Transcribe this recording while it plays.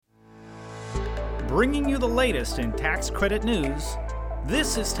Bringing you the latest in tax credit news,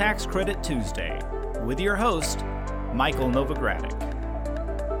 this is Tax Credit Tuesday with your host, Michael Novogradac.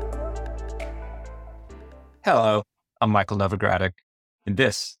 Hello, I'm Michael Novogradac, and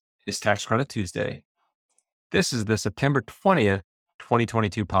this is Tax Credit Tuesday. This is the September 20th,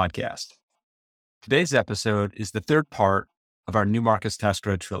 2022 podcast. Today's episode is the third part of our New Markets Tax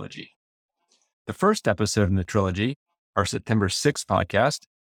Credit trilogy. The first episode in the trilogy, our September 6th podcast,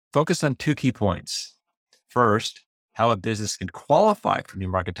 focused on two key points. First, how a business can qualify for new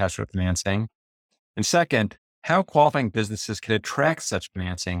market tax credit financing. And second, how qualifying businesses can attract such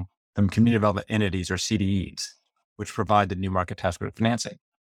financing from community development entities or CDEs, which provide the new market tax credit financing.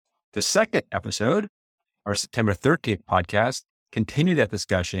 The second episode, our September 13th podcast, continued that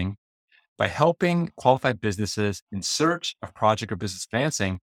discussion by helping qualified businesses in search of project or business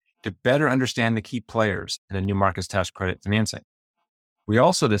financing to better understand the key players in the new markets tax credit financing. We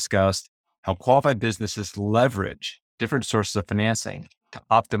also discussed how qualified businesses leverage different sources of financing to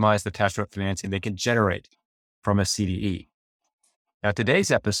optimize the tax credit financing they can generate from a CDE. Now,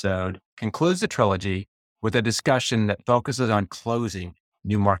 today's episode concludes the trilogy with a discussion that focuses on closing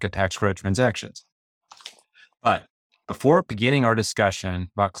new market tax credit transactions. But before beginning our discussion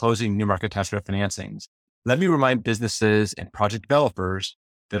about closing new market tax credit financings, let me remind businesses and project developers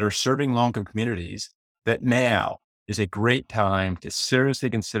that are serving low-income communities that now is a great time to seriously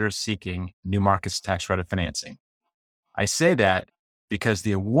consider seeking new markets tax credit financing. I say that because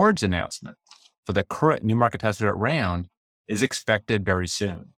the awards announcement for the current new market tax credit round is expected very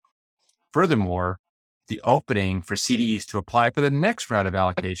soon. Furthermore, the opening for CDEs to apply for the next round of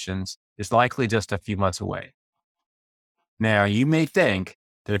allocations is likely just a few months away. Now, you may think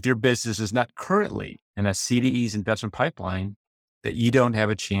that if your business is not currently in a CDE's investment pipeline, that you don't have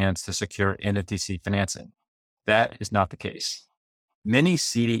a chance to secure NFTC financing. That is not the case. Many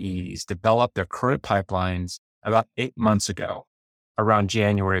CDEs developed their current pipelines about 8 months ago, around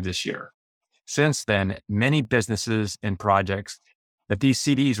January of this year. Since then, many businesses and projects that these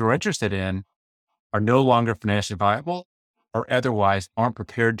CDEs were interested in are no longer financially viable or otherwise aren't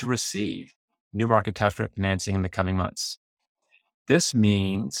prepared to receive new market tax credit financing in the coming months. This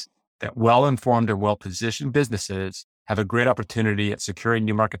means that well-informed and well-positioned businesses have a great opportunity at securing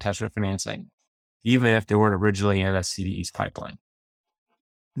new market tax credit financing, even if they weren't originally in a CDE's pipeline.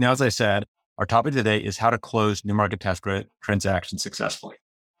 Now, as I said, our topic today is how to close new market tax credit transactions successfully.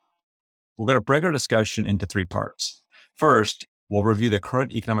 We're going to break our discussion into three parts. First, we'll review the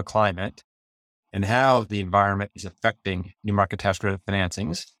current economic climate and how the environment is affecting new market tax credit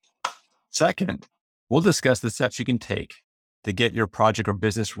financings. Second, we'll discuss the steps you can take to get your project or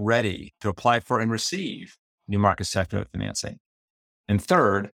business ready to apply for and receive new market tax credit financing. And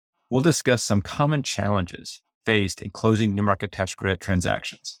third, we'll discuss some common challenges faced in closing new market tax credit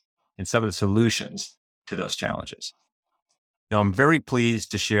transactions and some of the solutions to those challenges. Now, I'm very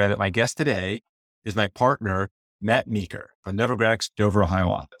pleased to share that my guest today is my partner, Matt Meeker from Novogradac's Dover, Ohio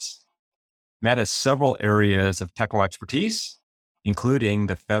office. Matt has several areas of technical expertise, including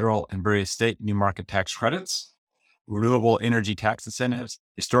the federal and various state new market tax credits, renewable energy tax incentives,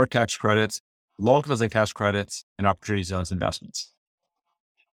 historic tax credits, local housing tax credits, and opportunity zones investments.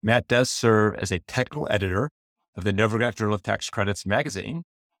 Matt does serve as a technical editor of the Novogradac Journal of Tax Credits magazine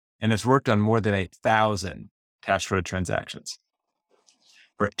and has worked on more than 1,000 tax credit transactions.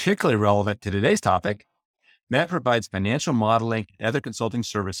 Particularly relevant to today's topic, Matt provides financial modeling and other consulting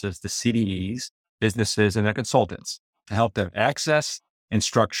services to CDEs, businesses, and their consultants to help them access and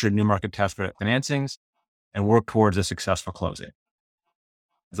structure new market tax credit financings and work towards a successful closing.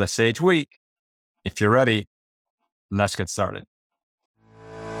 As I say each week, if you're ready, let's get started.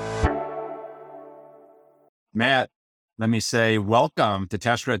 Matt, let me say welcome to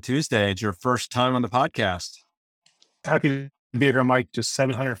Tax Credit Tuesday. It's your first time on the podcast. Happy to be here, Mike. Just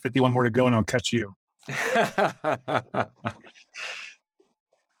 751 more to go and I'll catch you.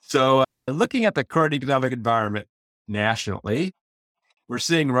 So looking at the current economic environment nationally, we're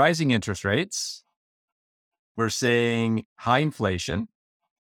seeing rising interest rates, we're seeing high inflation,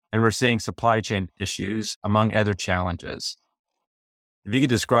 and we're seeing supply chain issues, among other challenges. If you could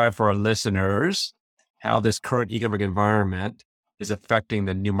describe for our listeners how this current economic environment is affecting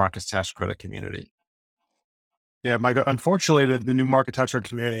the new markets tax credit community. Yeah, Mike, unfortunately, the new market tax credit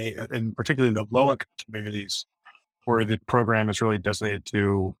community, and particularly the low-income communities where the program is really designated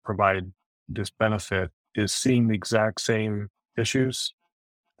to provide this benefit, is seeing the exact same issues.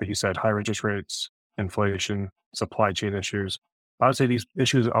 Like you said, higher interest rates, inflation, supply chain issues. I would say these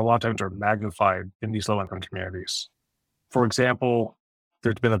issues a lot of times are magnified in these low-income communities. For example,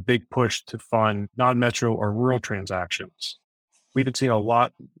 there's been a big push to fund non-metro or rural transactions. We've been seeing a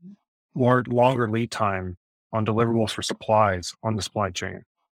lot longer lead time on deliverables for supplies on the supply chain.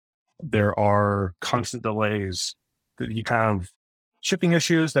 There are constant delays. You have shipping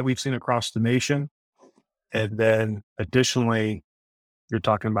issues that we've seen across the nation. And then additionally, you're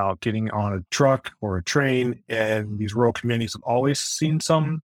talking about getting on a truck or a train, and these rural communities have always seen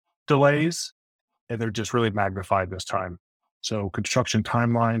some delays, and they're just really magnified this time. So construction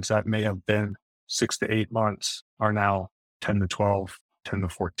timelines that may have been 6 to 8 months are now 10 to 12, 10 to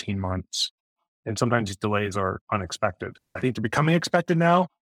 14 months. And sometimes these delays are unexpected. I think they're becoming expected now,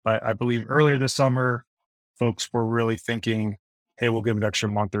 but I believe earlier this summer, folks were really thinking, hey, we'll give an extra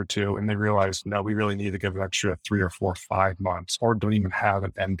month or two. And they realized, no, we really need to give an extra 3 or 4, 5 months, or don't even have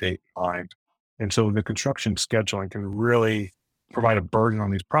an end date in mind. And so the construction scheduling can really provide a burden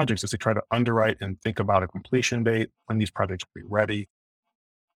on these projects as they try to underwrite and think about a completion date when these projects will be ready.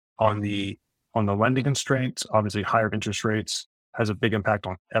 On the lending constraints, obviously higher interest rates has a big impact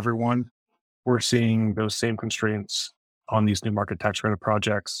on everyone. We're seeing those same constraints on these new market tax credit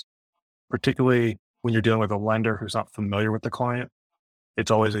projects, particularly when you're dealing with a lender who's not familiar with the client.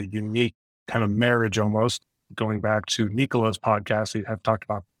 It's always a unique kind of marriage almost. Going back to Nicola's podcast, we have talked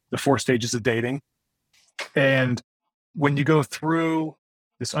about the 4 stages of dating. And when you go through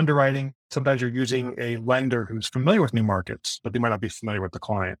this underwriting, sometimes you're using a lender who's familiar with new markets, but they might not be familiar with the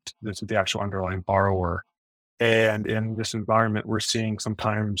client. This is the actual underlying borrower. And in this environment, we're seeing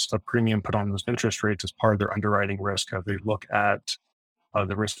sometimes a premium put on those interest rates as part of their underwriting risk as they look at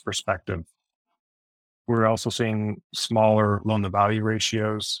the risk perspective. We're also seeing smaller loan-to-value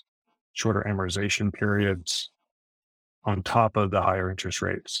ratios, shorter amortization periods on top of the higher interest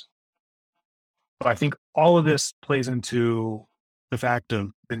rates. But I think all of this plays into the fact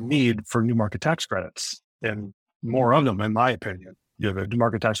of the need for new market tax credits, and more of them, in my opinion. The new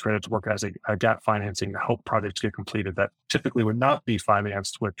market tax credits work as a gap financing to help projects get completed that typically would not be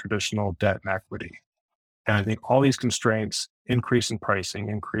financed with traditional debt and equity. And I think all these constraints, increase in pricing,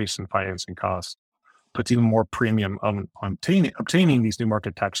 increase in financing costs, puts even more premium on obtaining these new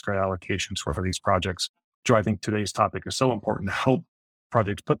market tax credit allocations for these projects, which I think today's topic is so important to help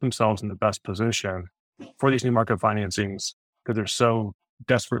projects put themselves in the best position for these new market financings because they're so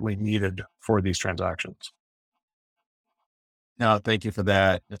desperately needed for these transactions. No, thank you for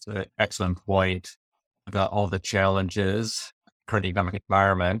that. That's an excellent point about all the challenges, current economic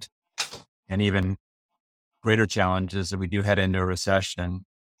environment, and even greater challenges that we do head into a recession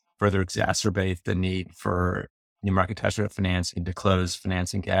further exacerbate the need for new market tax credit financing to close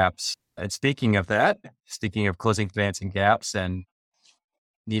financing gaps. And speaking of that, speaking of closing financing gaps and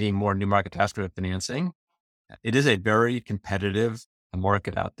needing more new market tax credit financing, it is a very competitive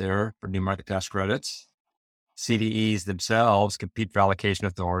market out there for new market tax credits. CDEs themselves compete for allocation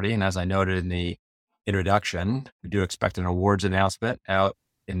authority. And as I noted in the introduction, we do expect an awards announcement out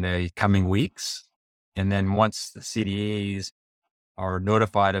in the coming weeks. And then once the CDEs are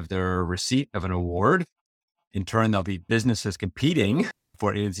notified of their receipt of an award, in turn, there'll be businesses competing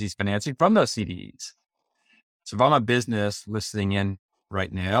for agencies financing from those CDEs. So if I'm a business listening in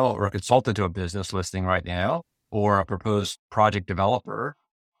right now, or a consultant to a business listening right now, or a proposed project developer,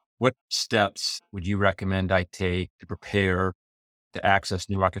 what steps would you recommend I take to prepare to access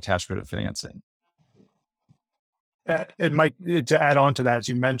new market tax credit financing? It might, to add on to that, as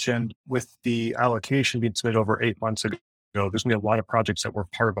you mentioned, with the allocation being submitted over 8 months ago, there's going to be a lot of projects that were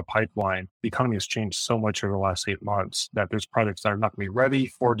part of a pipeline. The economy has changed so much over the last 8 months that there's projects that are not going to be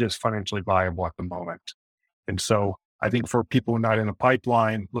ready or just financially viable at the moment. And so I think for people not in a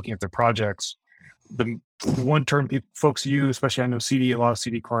pipeline, looking at their projects, the one term folks use, especially I know a lot of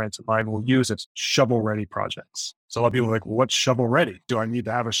CD clients of mine will use, it's shovel-ready projects. So a lot of people are like, well, what's shovel-ready? Do I need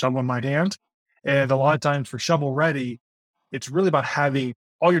to have a shovel in my hand? And a lot of times for shovel-ready, it's really about having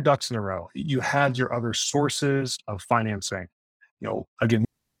all your ducks in a row. You have your other sources of financing. Again,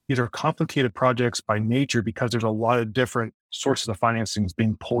 these are complicated projects by nature because there's a lot of different sources of financing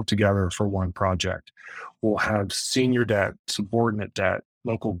being pulled together for one project. We'll have senior debt, subordinate debt,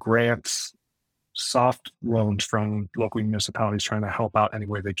 local grants, soft loans from local municipalities trying to help out any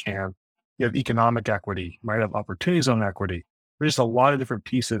way they can. You have economic equity, you might have opportunity zone equity. There's just a lot of different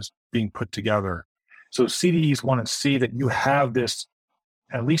pieces being put together. So CDEs want to see that you have this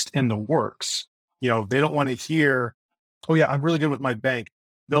at least in the works. They don't want to hear, oh yeah, I'm really good with my bank.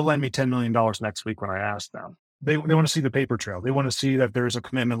 They'll lend me $10 million next week when I ask them. They want to see the paper trail. They want to see that there's a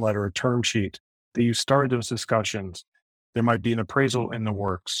commitment letter, a term sheet, that you started those discussions. There might be an appraisal in the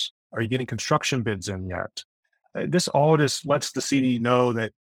works. Are you getting construction bids in yet? This lets the CD know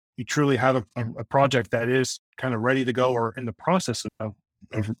that you truly have a project that is kind of ready to go or in the process of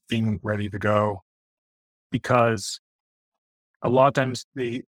being ready to go. Because a lot of times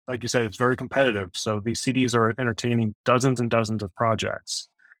like you said, it's very competitive. So these CDs are entertaining dozens and dozens of projects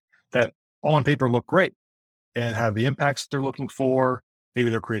that all on paper look great and have the impacts they're looking for. Maybe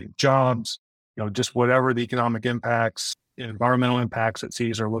they're creating jobs, just whatever the economic impacts, environmental impacts that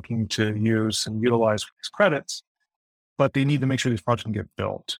cities are looking to use and utilize for these credits, but they need to make sure these projects can get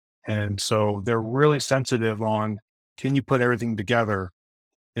built. And so they're really sensitive on, can you put everything together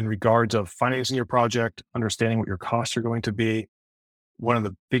in regards of financing your project, understanding what your costs are going to be. One of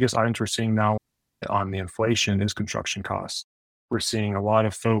the biggest items we're seeing now on the inflation is construction costs. We're seeing a lot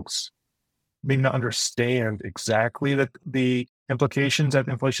of folks maybe not understand exactly the implications that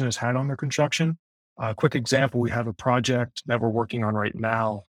inflation has had on their construction. A quick example, we have a project that we're working on right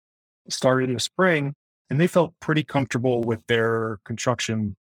now, started in the spring, and they felt pretty comfortable with their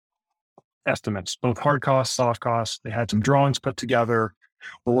construction estimates, both hard costs, soft costs. They had some drawings put together.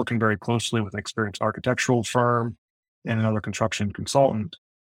 We're working very closely with an experienced architectural firm and another construction consultant.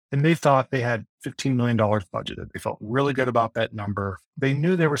 And they thought they had $15 million budgeted. They felt really good about that number. They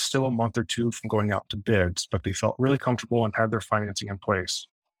knew they were still a month or two from going out to bids, but they felt really comfortable and had their financing in place.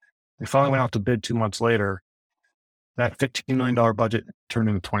 They finally went out to bid 2 months later. That $15 million budget turned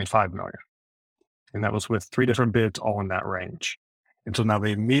into $25 million. And that was with 3 different bids, all in that range. And so now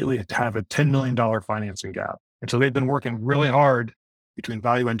they immediately have a $10 million financing gap. And so they've been working really hard between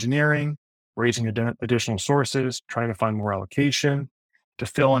value engineering, raising additional sources, trying to find more allocation to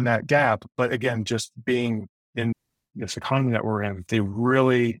fill in that gap. But again, just being in this economy that we're in, they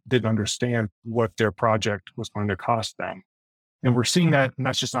really didn't understand what their project was going to cost them. And we're seeing that, and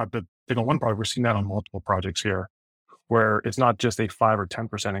that's just not the one project, we're seeing that on multiple projects here, where it's not just a 5 or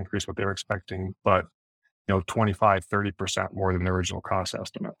 10% increase what they're expecting, but 25, 30% more than the original cost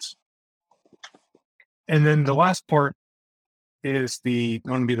estimates. And then the last part is going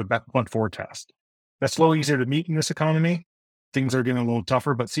to be the but-for test. That's a little easier to meet in this economy. Things are getting a little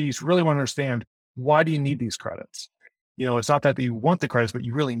tougher, but cities really want to understand, why do you need these credits? It's not that you want the credits, but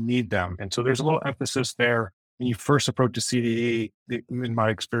you really need them. And so there's a little emphasis there. When you first approach a CDE, in my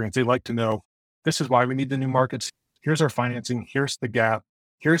experience, they like to know, this is why we need the new markets. Here's our financing. Here's the gap.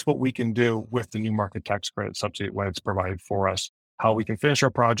 Here's what we can do with the new market tax credit subsidy when it's provided for us, how we can finish our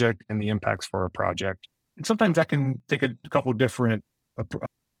project and the impacts for our project. And sometimes that can take a couple different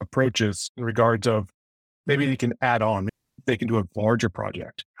approaches in regards of, maybe they can add on, they can do a larger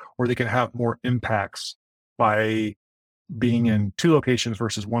project, or they can have more impacts by being in 2 locations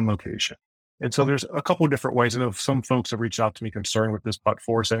versus 1 location. And so there's a couple of different ways. I know some folks have reached out to me concerned with this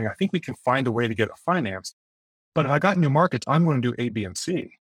but-for, saying, I think we can find a way to get it financed. But if I got new markets, I'm going to do A, B, and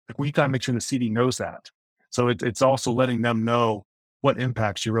C. We got to make sure the CD knows that. So it's also letting them know what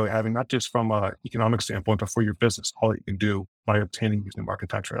impacts you're really having, not just from an economic standpoint, but for your business, all that you can do by obtaining these new market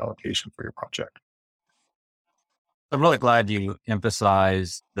tax credit allocation for your project. I'm really glad you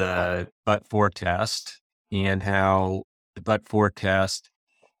emphasized the but-for test and how the but-for test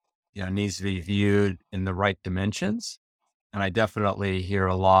needs to be viewed in the right dimensions. And I definitely hear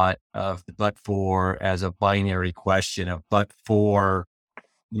a lot of the but-for as a binary question of but-for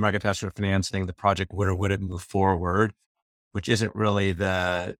the market tax credit financing, the project would or wouldn't move forward, which isn't really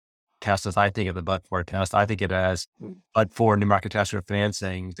the test as I think of the but-for test. I think it as but-for new market tax credit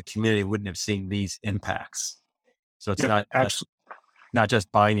financing, the community wouldn't have seen these impacts. So it's not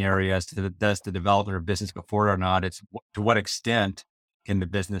just binary as to does the development or business go forward or not. It's to what extent can the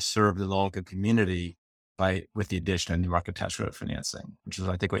business serve the local community with the addition of new market tax credit financing, which is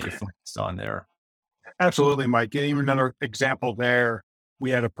I think what you're focused on there. Absolutely, Mike. And even another example there, we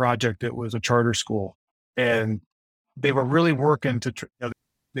had a project that was a charter school, and they were really working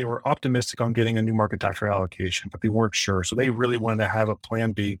they were optimistic on getting a new market tax credit allocation, but they weren't sure. So they really wanted to have a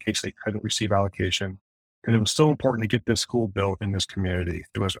plan B in case they couldn't receive allocation. And it was so important to get this school built in this community.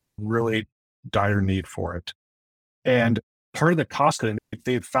 There was a really dire need for it. And part of the cost cutting,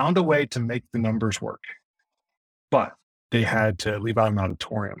 they found a way to make the numbers work, but they had to leave out an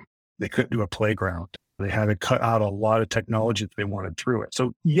auditorium. They couldn't do a playground. They had to cut out a lot of technology that they wanted through it.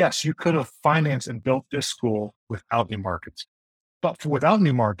 So yes, you could have financed and built this school without new markets, but without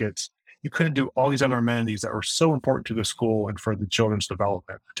new markets, you couldn't do all these other amenities that were so important to the school and for the children's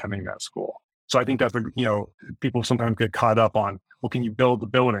development attending that school. So I think that's, people sometimes get caught up on, well, can you build the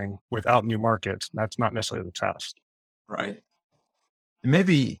building without new markets? That's not necessarily the test. Right.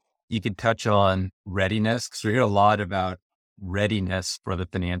 Maybe you could touch on readiness, because we hear a lot about readiness for the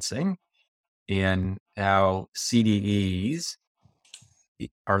financing and how CDEs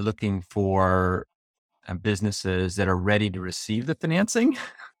are looking for businesses that are ready to receive the financing.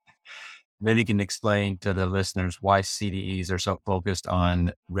 Maybe you can explain to the listeners why CDEs are so focused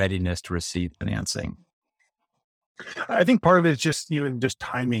on readiness to receive financing. I think part of it is just even just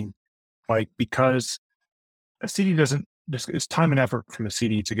timing, like because a CD doesn't. It's time and effort from the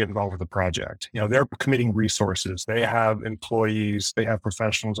CD to get involved with the project. They're committing resources. They have employees. They have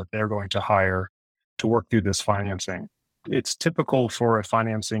professionals that they're going to hire to work through this financing. It's typical for a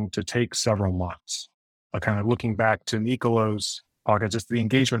financing to take several months. Kind of looking back to Nicolo's podcast, just the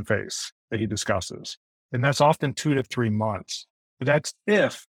engagement phase that he discusses. And that's often 2 to 3 months. But that's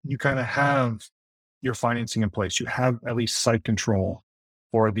if you kind of have your financing in place. You have at least site control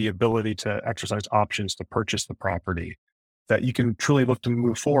or the ability to exercise options to purchase the property, that you can truly look to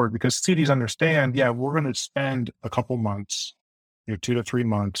move forward, because CDs understand, we're going to spend a couple months, 2 to 3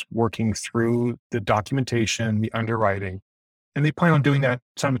 months working through the documentation, the underwriting, and they plan on doing that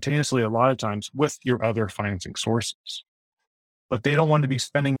simultaneously a lot of times with your other financing sources. But they don't want to be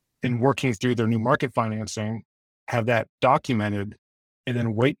spending and working through their new market financing, have that documented, and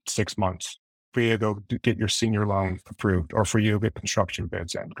then wait 6 months for you to go get your senior loan approved or for you to get construction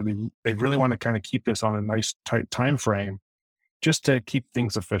bids in. Because they really want to kind of keep this on a nice tight time frame just to keep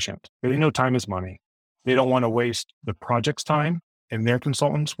things efficient. They know time is money. They don't want to waste the project's time and their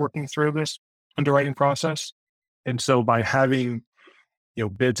consultants working through this underwriting process. And so by having,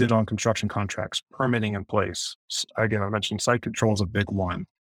 bids in on construction contracts, permitting in place, again, I mentioned site control is a big one.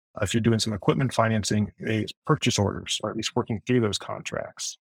 If you're doing some equipment financing, purchase orders, or at least working through those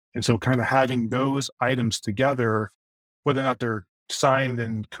contracts. And so kind of having those items together, whether or not they're signed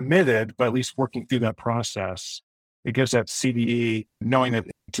and committed, but at least working through that process, it gives that CDE knowing that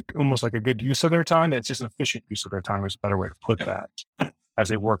it's almost like a good use of their time. It's just an efficient use of their time is a better way to put that as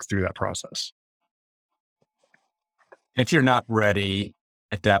they work through that process. If you're not ready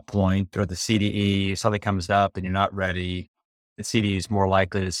at that point, or the CDE, something comes up and you're not ready, the CDE is more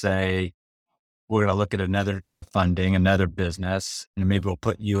likely to say, we're going to look at another funding, another business, and maybe we'll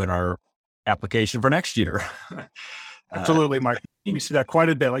put you in our application for next year. Absolutely, Mike. We see that quite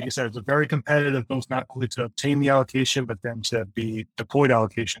a bit. Like you said, it's a very competitive, both not only to obtain the allocation, but then to be deployed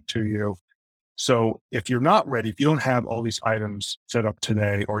allocation to you. So if you're not ready, if you don't have all these items set up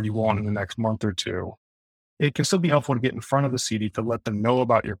today, or you want in the next month or two, it can still be helpful to get in front of the CD to let them know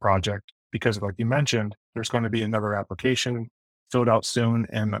about your project, because like you mentioned, there's going to be another application filled out soon,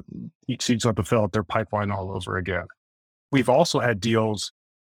 and each CD's have to fill out their pipeline all over again. We've also had deals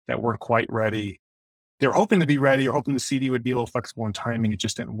that weren't quite ready. They're hoping to be ready, or hoping the CD would be a little flexible in timing. It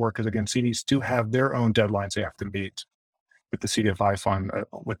just didn't work, because again, CDs do have their own deadlines they have to meet with the CDFI fund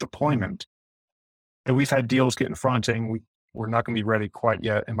with deployment. And we've had deals get in front saying we're not going to be ready quite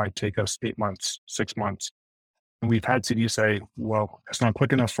yet. It might take us 8 months, 6 months. And we've had CDs say, well, it's not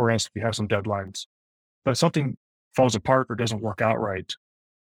quick enough for us. We have some deadlines. But if something falls apart or doesn't work out right,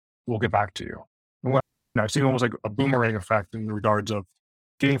 we'll get back to you. And I've seen almost like a boomerang effect in regards of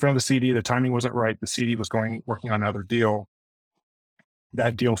getting in front of the CD. The timing wasn't right. The CD was working on another deal.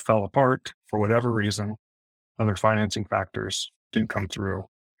 That deal fell apart for whatever reason. Other financing factors didn't come through.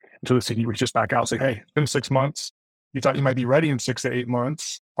 Until the CD reaches back out and say, hey, it's been 6 months. You thought you might be ready in 6 to 8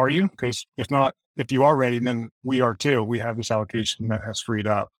 months. Are you? Because if not, if you are ready, then we are too. We have this allocation that has freed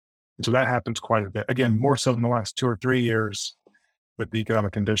up. And so that happens quite a bit. Again, more so in the last 2 or 3 years with the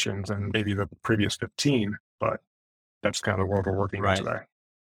economic conditions and maybe the previous 15, but that's kind of the world we're working in today.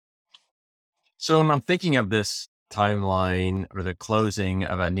 So when I'm thinking of this timeline or the closing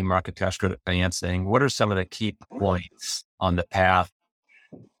of a new market tax credit financing, what are some of the key points on the path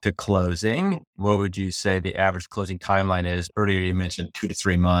to closing? What would you say the average closing timeline is? Earlier you mentioned 2 to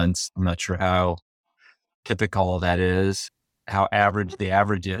 3 months. I'm not sure how typical that is, how the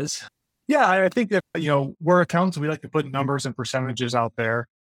average is. Yeah, I think that, we're accountants, we like to put numbers and percentages out there.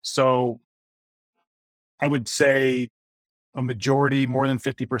 So I would say a majority, more than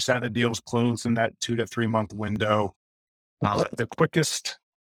 50% of deals close in that 2 to 3 month window. The quickest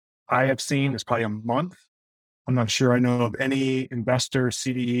I have seen is probably a month. I'm not sure I know of any investor,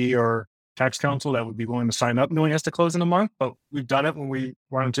 CDE, or tax counsel that would be willing to sign up knowing it has to close in a month, but we've done it when we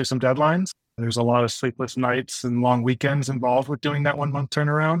run into some deadlines. There's a lot of sleepless nights and long weekends involved with doing that 1 month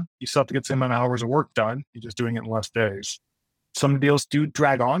turnaround. You still have to get the same amount of hours of work done. You're just doing it in less days. Some deals do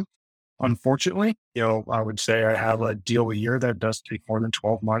drag on, unfortunately. I would say I have a deal a year that does take more than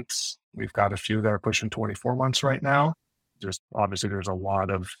 12 months. We've got a few that are pushing 24 months right now. There's a lot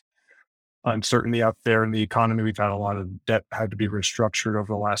of uncertainty out there in the economy. We've had a lot of debt had to be restructured over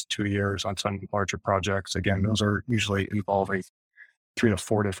the last 2 years on some larger projects. Again, those are usually involving 3 to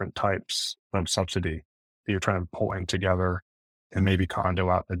 4 different types of subsidy that you're trying to pull in together and maybe condo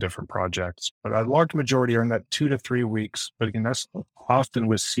out the different projects. But a large majority are in that 2 to 3 weeks. But again, that's often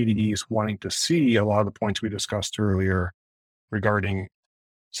with CDEs wanting to see a lot of the points we discussed earlier regarding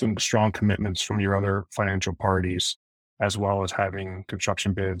some strong commitments from your other financial parties, as well as having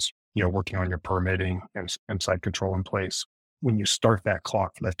construction bids, working on your permitting and site control in place when you start that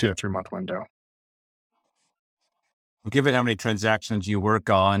clock for that 2 to 3 month window. Given how many transactions you work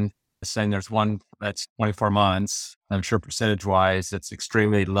on, saying there's one that's 24 months, I'm sure percentage-wise, it's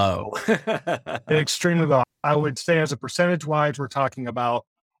extremely low. Extremely low. I would say as a percentage-wise, we're talking about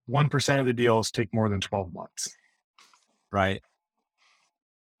 1% of the deals take more than 12 months. Right.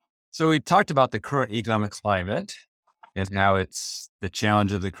 So we talked about the current economic climate and how it's the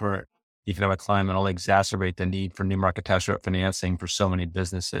challenge of the current economic climate only exacerbate the need for new market tax credit financing for so many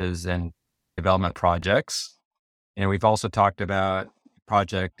businesses and development projects. And we've also talked about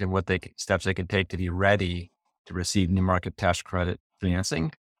project and what steps they can take to be ready to receive new market tax credit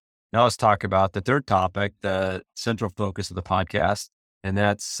financing. Now let's talk about the third topic, the central focus of the podcast, and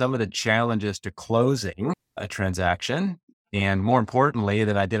that's some of the challenges to closing a transaction. And more importantly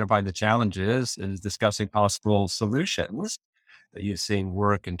than identifying the challenges is discussing possible solutions that you've seen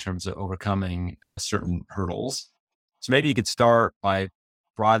work in terms of overcoming certain hurdles. So maybe you could start by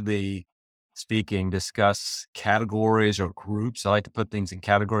broadly speaking, discuss categories or groups. I like to put things in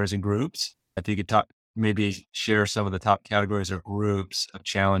categories and groups. If you could maybe share some of the top categories or groups of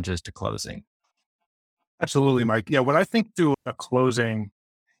challenges to closing. Absolutely, Mike. Yeah, when I think through a closing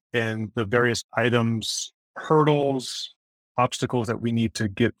and the various items, hurdles, obstacles that we need to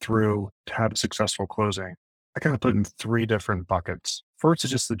get through to have a successful closing, I kind of put in 3 different buckets. First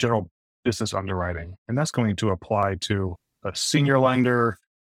is just the general business underwriting, and that's going to apply to a senior lender,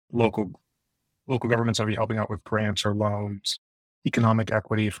 local governments that will be helping out with grants or loans, economic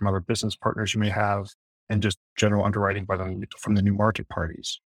equity from other business partners you may have, and just general underwriting from the new market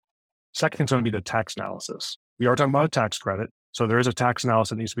parties. Second is going to be the tax analysis. We are talking about a tax credit. So there is a tax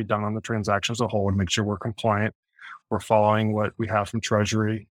analysis that needs to be done on the transaction as a whole and make sure we're compliant. We're following what we have from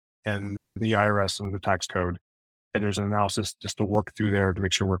Treasury and the IRS and the tax code. And there's an analysis just to work through there to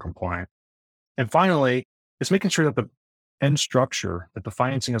make sure we're compliant. And finally, it's making sure that the end structure, that the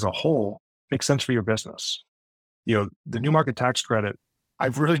financing as a whole makes sense for your business. The new market tax credit,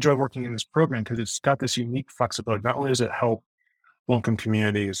 I've really enjoyed working in this program because it's got this unique flexibility. Not only does it help low-income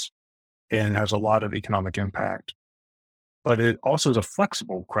communities and has a lot of economic impact, but it also is a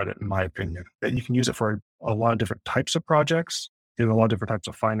flexible credit, in my opinion, that you can use it for a lot of different types of projects and a lot of different types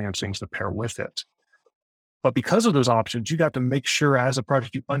of financings to pair with it. But because of those options, you got to make sure as a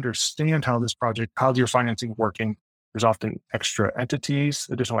project, you understand how your financing working. There's often additional entities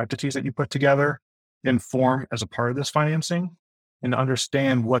that you put together and form as a part of this financing, and to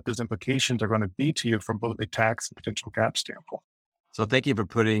understand what those implications are going to be to you from both a tax and potential GAAP standpoint. So thank you for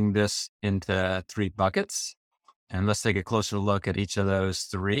putting this into 3 buckets. And let's take a closer look at each of those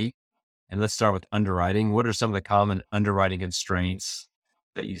 3. And let's start with underwriting. What are some of the common underwriting constraints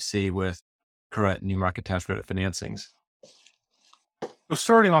that you see with current new market tax credit financings? So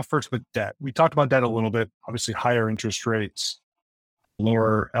starting off first with debt, we talked about debt a little bit, obviously higher interest rates,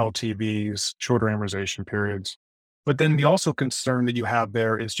 lower LTVs, shorter amortization periods. But then the also concern that you have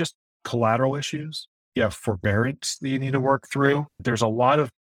there is just collateral issues. You have forbearance that you need to work through. There's a lot of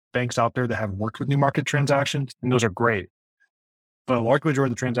banks out there that have worked with new market transactions, and those are great. But a large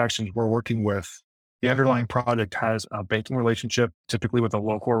majority of the transactions we're working with, the underlying project has a banking relationship, typically with a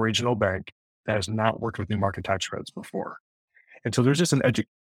local or regional bank, that has not worked with new market tax credits before. And so there's just an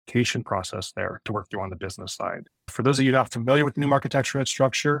education process there to work through on the business side. For those of you not familiar with the new market tax credit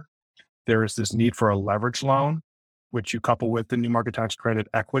structure, there is this need for a leverage loan, which you couple with the new market tax credit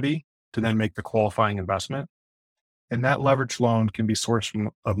equity to then make the qualifying investment. And that leverage loan can be sourced from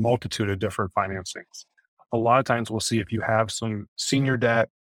a multitude of different financings. A lot of times we'll see if you have some senior debt,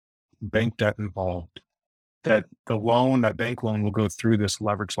 bank debt involved, that that bank loan will go through this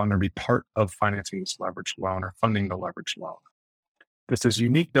leverage loan or be part of financing this leverage loan or funding the leverage loan. This is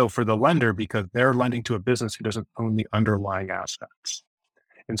unique though for the lender because they're lending to a business who doesn't own the underlying assets.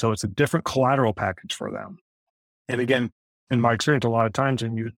 And so it's a different collateral package for them. And again, in my experience, a lot of times,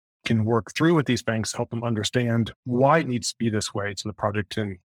 and you can work through with these banks, help them understand why it needs to be this way so the project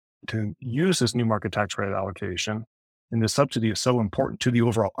can use this new market tax credit allocation. And the subsidy is so important to the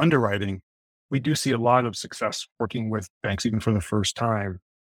overall underwriting. We do see a lot of success working with banks, even for the first time,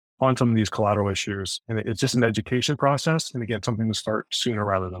 on some of these collateral issues. And it's just an education process. And again, something to start sooner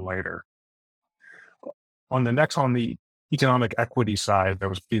rather than later. On the economic equity side, that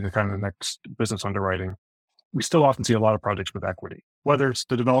was being the kind of the next business underwriting. We still often see a lot of projects with equity, whether it's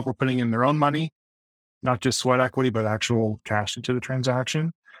the developer putting in their own money, not just sweat equity, but actual cash into the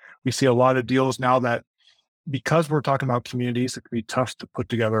transaction. We see a lot of deals now that, because we're talking about communities, it can be tough to put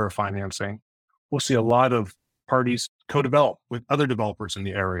together a financing. We'll see a lot of parties co-develop with other developers in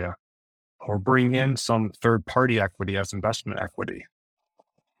the area or bring in some third-party equity as investment equity.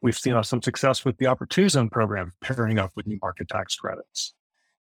 We've seen some success with the Opportunity Zone program, pairing up with new market tax credits.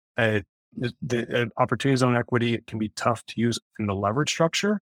 The Opportunity Zone equity, it can be tough to use in the leverage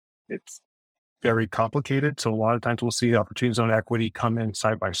structure. It's very complicated. So a lot of times we'll see Opportunity Zone equity come in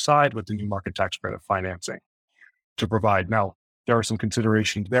side by side with the new market tax credit financing to provide. Now, there are some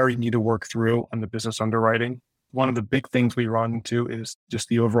considerations there you need to work through on the business underwriting. One of the big things we run into is just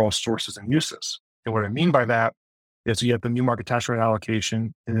the overall sources and uses. And what I mean by that is you have the new market tax credit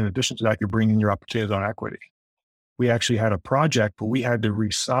allocation. And in addition to that, you're bringing your Opportunity Zone equity. We actually had a project where we had to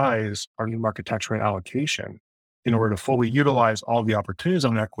resize our new market tax credit allocation in order to fully utilize all the Opportunity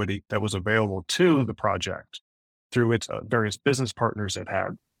Zone equity that was available to the project through its various business partners it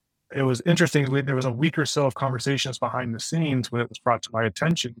had. It was interesting. There was a week or so of conversations behind the scenes when it was brought to my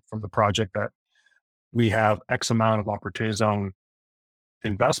attention from the project that we have X amount of Opportunity Zone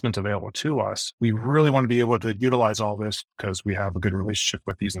investments available to us. We really want to be able to utilize all this because we have a good relationship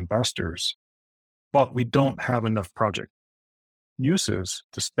with these investors, but we don't have enough project uses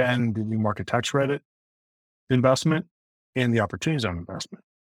to spend the new market tax credit investment and the Opportunity Zone investment.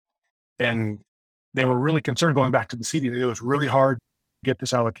 And they were really concerned going back to the CDE. It was really hard to get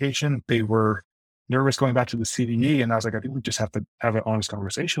this allocation. They were nervous going back to the CDE. And I was like, I think we just have to have an honest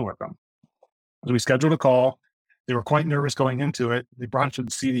conversation with them. So we scheduled a call. They were quite nervous going into it. They brought it to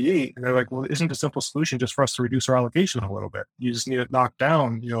the CDE and they're like, well, isn't a simple solution just for us to reduce our allocation a little bit? You just need to knock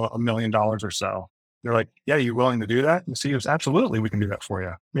down, $1 million or so. They're like, yeah, you willing to do that? And the CEO was, absolutely, we can do that for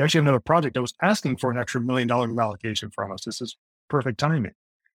you. We actually have another project that was asking for an extra $1 million of allocation from us. This is perfect timing.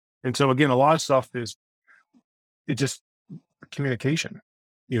 And so again, a lot of stuff is, it just communication,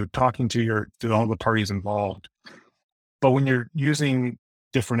 talking to all the parties involved. But when you're using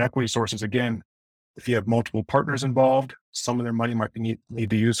different equity sources, again, if you have multiple partners involved, some of their money might be need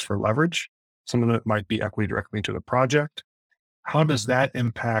to use for leverage. Some of it might be equity directly into the project. How does that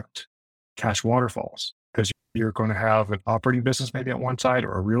impact cash waterfalls? Because you're going to have an operating business maybe on one side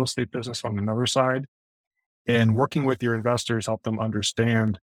or a real estate business on another side. And working with your investors, help them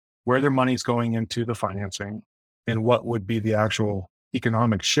understand where their money's going into the financing and what would be the actual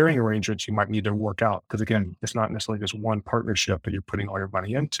economic sharing arrangements you might need to work out. Because again, it's not necessarily just one partnership that you're putting all your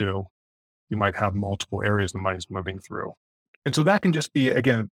money into. You might have multiple areas the money's moving through. And so that can just be,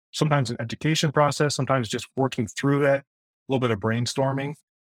 again, sometimes an education process, sometimes just working through that, a little bit of brainstorming.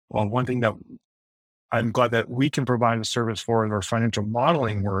 Well, one thing that I'm glad that we can provide a service for in our financial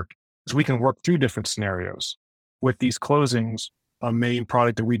modeling work is we can work through different scenarios. With these closings, a main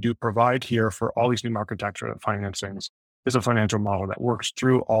product that we do provide here for all these new market tax credit financings is a financial model that works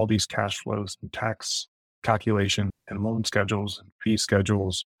through all these cash flows and tax calculation and loan schedules and fee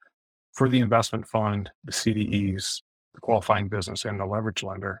schedules for the investment fund, the CDEs, the qualifying business, and the leverage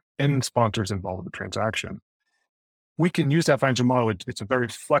lender, and sponsors involved with the transaction. We can use that financial model. It's a very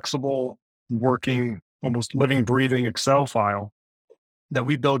flexible, working, almost living, breathing Excel file that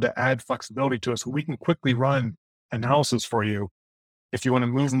we build to add flexibility to us. So we can quickly run analysis for you if you want to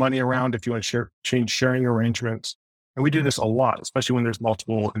move money around, if you want to change sharing arrangements. And we do this a lot, especially when there's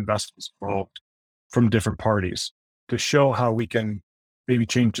multiple investments involved from different parties, to show how we can maybe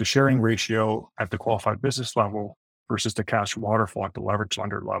change the sharing ratio at the qualified business level versus the cash waterfall at the leverage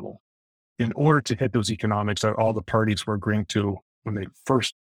lender level in order to hit those economics that all the parties were agreeing to when they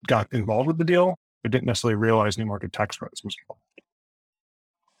first got involved with the deal, but didn't necessarily realize new market tax credits was involved.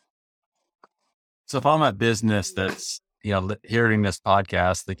 So if I'm a business that's, hearing this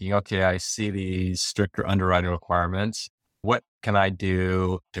podcast thinking, okay, I see these stricter underwriting requirements, what can I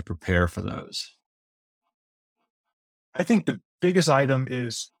do to prepare for those? I think the biggest item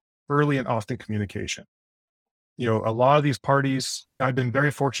is early and often communication. A lot of these parties, I've been very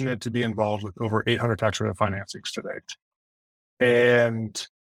fortunate to be involved with over 800 tax credit financings to date. And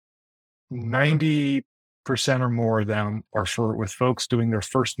 90% or more of them are with folks doing their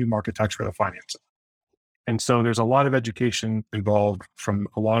first new market tax credit financing. And so there's a lot of education involved from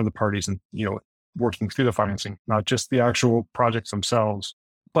a lot of the parties and, working through the financing, not just the actual projects themselves,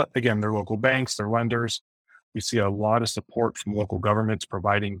 but again, their local banks, their lenders. We see a lot of support from local governments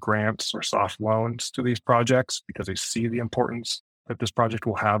providing grants or soft loans to these projects because they see the importance that this project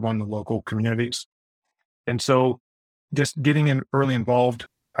will have on the local communities. And so just getting in early involved,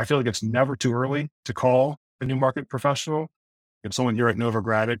 I feel like it's never too early to call a new market professional. If someone here at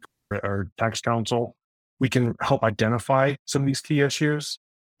Novogradac or tax counsel, we can help identify some of these key issues.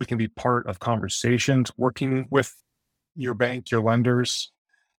 We can be part of conversations, working with your bank, your lenders,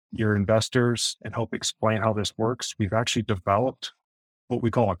 your investors, and help explain how this works. We've actually developed what we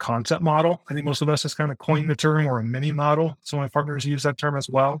call a concept model. I think most of us has kind of coined the term, or a mini model. Some of my partners use that term as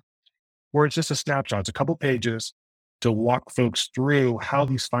well, where it's just a snapshot. It's a couple pages to walk folks through how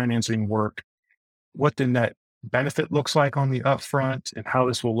these financing work, what the net benefit looks like on the upfront, and how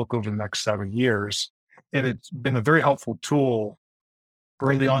this will look over the next 7 years. And it's been a very helpful tool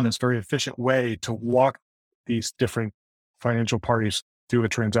early on, this very efficient way to walk these different financial parties through a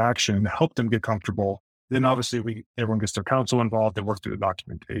transaction, help them get comfortable. Then obviously everyone gets their counsel involved and work through the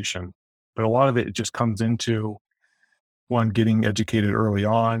documentation. But a lot of it just comes into one, getting educated early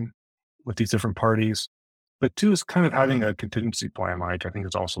on with these different parties. But two is kind of having a contingency plan, Mike. I think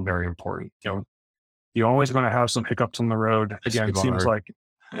is also very important. You're always going to have some hiccups on the road. Again, it seems like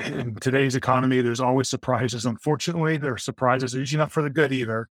in today's economy, there's always surprises. Unfortunately, there are surprises. They're usually not for the good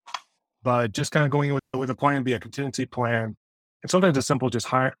either. But just kind of going with a plan, be a contingency plan. And sometimes it's simple, just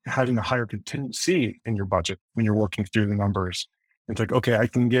having a higher contingency in your budget when you're working through the numbers. It's like, okay, I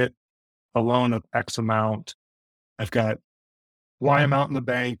can get a loan of X amount. I've got Y amount in the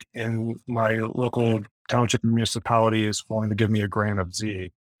bank, and my local township municipality is willing to give me a grant of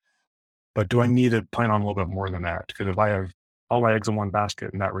Z. But do I need to plan on a little bit more than that? Because if I have all my eggs in one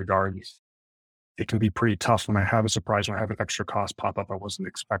basket in that regard, it can be pretty tough when I have a surprise, when I have an extra cost pop up I wasn't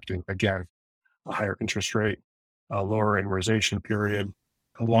expecting. Again, a higher interest rate, a lower amortization period,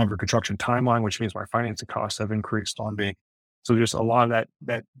 a longer construction timeline, which means my financing costs have increased on me. So just a lot of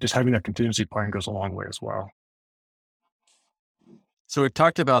that just having that contingency plan goes a long way as well. So we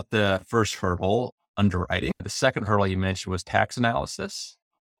talked about the first hurdle, underwriting. The second hurdle you mentioned was tax analysis.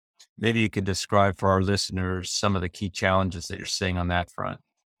 Maybe you could describe for our listeners some of the key challenges that you're seeing on that front.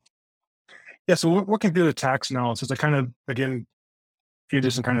 Yeah, so we're working through the tax analysis. I kind of, again, view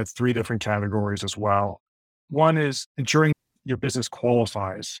this in kind of 3 different categories as well. One is ensuring your business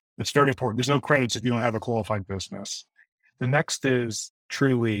qualifies. It's very important. There's no credits if you don't have a qualified business. The next is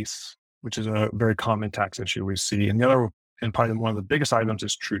true lease, which is a very common tax issue we see. And the other, and probably one of the biggest items,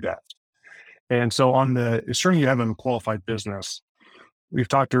 is true debt. And so on the ensuring you have a qualified business, we've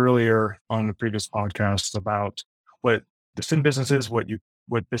talked earlier on the previous podcasts about what the SIN business is, what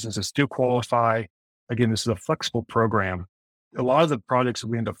businesses do qualify. Again, this is a flexible program. A lot of the projects that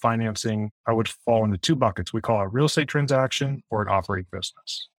we end up financing, I would fall into 2 buckets. We call a real estate transaction or an operating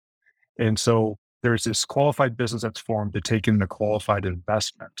business. And so there's this qualified business that's formed to take in the qualified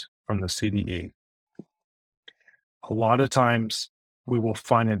investment from the CDE. A lot of times we will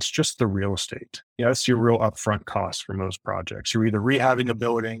finance just the real estate. Yeah, that's your real upfront cost for most projects. You're either rehabbing a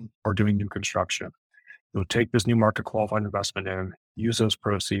building or doing new construction. You'll take this new market qualified investment in, use those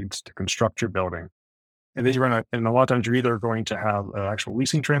proceeds to construct your building. And then and a lot of times you're either going to have an actual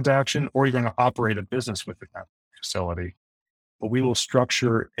leasing transaction or you're going to operate a business within that facility. But we will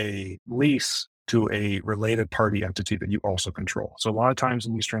structure a lease to a related party entity that you also control. So a lot of times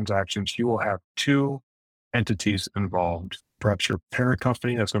in these transactions, you will have 2 entities involved, perhaps your parent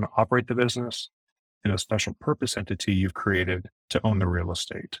company that's going to operate the business and a special purpose entity you've created to own the real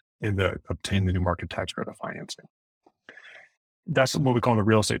estate and to obtain the new market tax credit financing. That's what we call the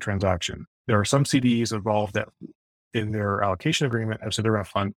real estate transaction. There are some CDEs involved that in their allocation agreement have said they're going to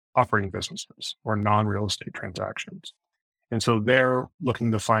fund operating businesses or non-real estate transactions. And so they're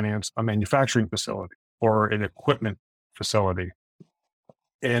looking to finance a manufacturing facility or an equipment facility.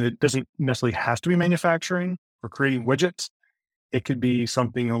 And it doesn't necessarily have to be manufacturing or creating widgets. It could be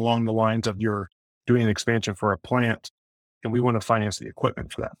something along the lines of you're doing an expansion for a plant and we want to finance the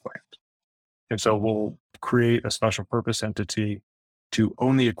equipment for that plant. And so we'll create a special purpose entity to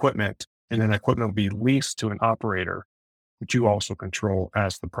own the equipment, and then the equipment will be leased to an operator, which you also control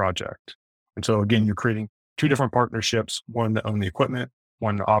as the project. And so again, you're creating 2 different partnerships, one to own the equipment,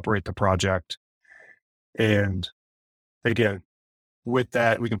 one to operate the project. And again, with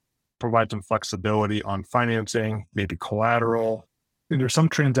that, we can provide some flexibility on financing, maybe collateral. And there's some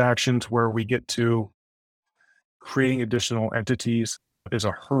transactions where we get to creating additional entities is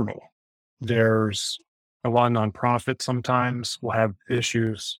a hurdle. There's a lot of nonprofits sometimes will have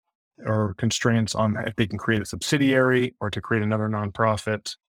issues or constraints on if they can create a subsidiary or to create another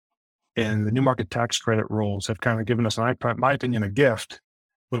nonprofit. And the new market tax credit rules have kind of given us, in my opinion, a gift,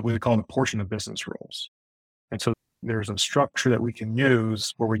 what we call the portion of business rules. And so there's a structure that we can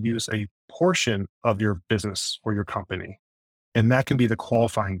use where we use a portion of your business or your company, and that can be the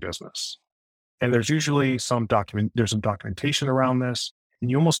qualifying business. And there's usually some documentation around this,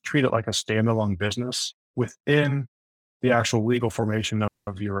 and you almost treat it like a standalone business within the actual legal formation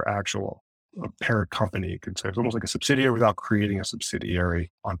of your actual parent company. You could say it's almost like a subsidiary without creating a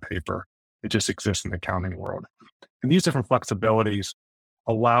subsidiary on paper. It just exists in the accounting world. And these different flexibilities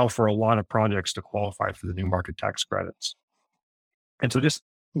allow for a lot of projects to qualify for the new market tax credits. And so just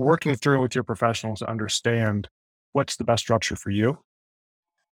working through with your professionals to understand what's the best structure for you.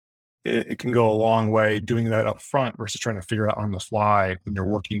 It can go a long way. Doing that up front versus trying to figure out on the fly when you're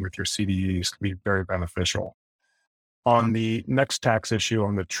working with your CDEs can be very beneficial. On the next tax issue,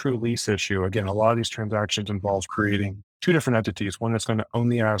 on the true lease issue, again, a lot of these transactions involve creating two different entities, one that's going to own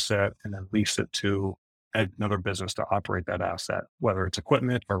the asset and then lease it to another business to operate that asset, whether it's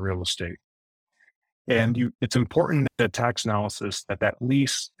equipment or real estate. And it's important that tax analysis that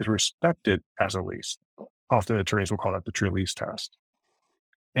lease is respected as a lease. Often attorneys will call that the true lease test.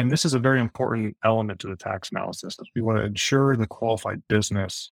 And this is a very important element to the tax analysis. We want to ensure the qualified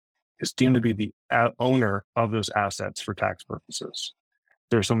business is deemed to be the owner of those assets for tax purposes.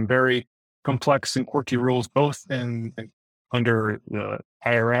 There's some very complex and quirky rules, both under the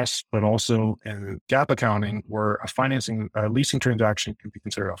IRS, but also in GAAP accounting, where a leasing transaction can be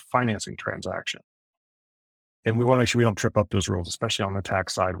considered a financing transaction. And we want to make sure we don't trip up those rules, especially on the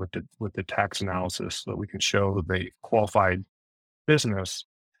tax side with the tax analysis, so that we can show the qualified business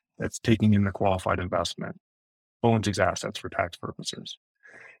that's taking in the qualified investment owns these assets for tax purposes.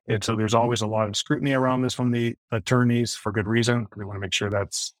 And so there's always a lot of scrutiny around this from the attorneys for good reason. We want to make sure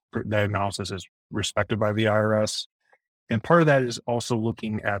that analysis is respected by the IRS. And part of that is also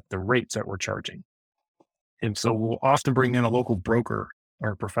looking at the rates that we're charging. And so we'll often bring in a local broker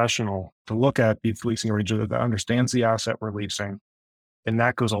or a professional to look at these leasing arrangements that understands the asset we're leasing. And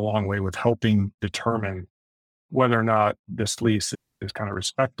that goes a long way with helping determine whether or not this lease is kind of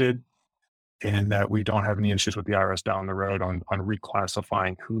respected and that we don't have any issues with the IRS down the road on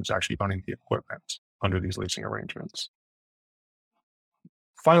reclassifying who's actually owning the equipment under these leasing arrangements.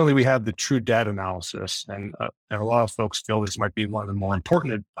 Finally, we have the true debt analysis. And a lot of folks feel this might be one of the more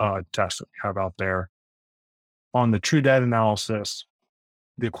important tests that we have out there. On the true debt analysis,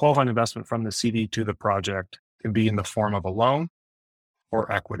 the qualified investment from the CD to the project can be in the form of a loan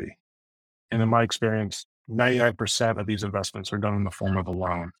or equity. And in my experience, 99% of these investments are done in the form of a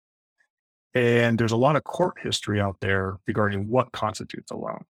loan. And there's a lot of court history out there regarding what constitutes a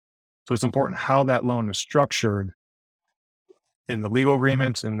loan. So it's important how that loan is structured in the legal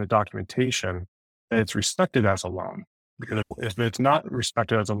agreements and the documentation, that it's respected as a loan. Because if it's not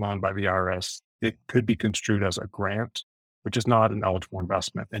respected as a loan by the IRS, it could be construed as a grant, which is not an eligible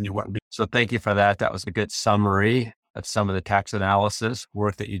investment, and you wouldn't be. So thank you for that. That was a good summary of some of the tax analysis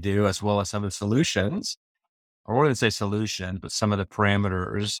work that you do, as well as some of the solutions. I wouldn't say solution, but some of the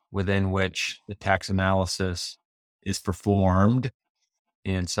parameters within which the tax analysis is performed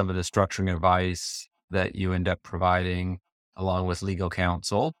and some of the structuring advice that you end up providing along with legal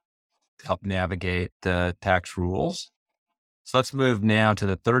counsel to help navigate the tax rules. So let's move now to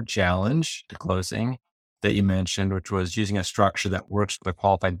the third challenge, to closing, that you mentioned, which was using a structure that works with a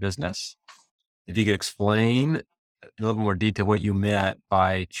qualified business. If you could explain a little more detail what you meant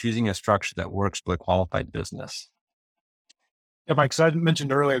by choosing a structure that works with a qualified business. Yeah, Mike, so I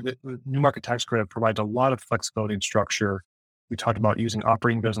mentioned earlier that the New Market Tax Credit provides a lot of flexibility and structure. We talked about using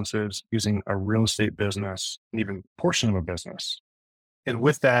operating businesses, using a real estate business, and even a portion of a business. And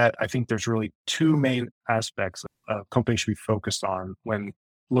with that, I think there's really two main aspects a company should be focused on when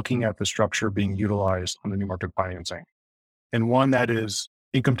looking at the structure being utilized on the new market financing. And one that is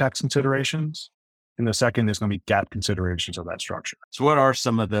income tax considerations. And the second is going to be GAAP considerations of that structure. So what are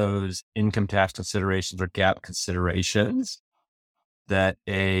some of those income tax considerations or GAAP considerations that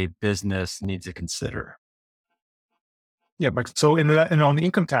a business needs to consider? Yeah, but so and on the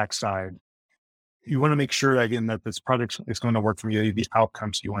income tax side, you want to make sure, again, that this project is going to work for you, the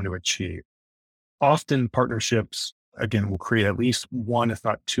outcomes you want to achieve. Often partnerships, again, will create at least one, if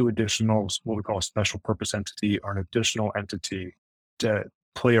not two additional, what we call a special purpose entity or an additional entity to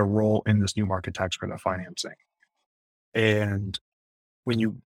play a role in this new market tax credit financing. And when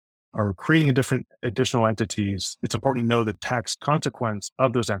you are creating different additional entities, it's important to know the tax consequence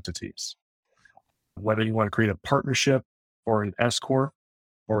of those entities. Whether you want to create a partnership or an S Corp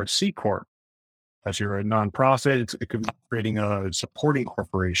or a C Corp. As you're a nonprofit, it could be creating a supporting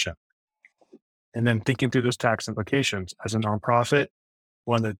corporation. And then thinking through those tax implications. As a nonprofit,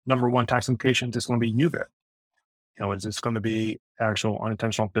 one of the number one tax implications is going to be UBIT. Is this going to be actual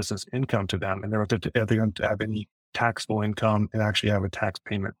unintentional business income to them? And are they going to have any taxable income and actually have a tax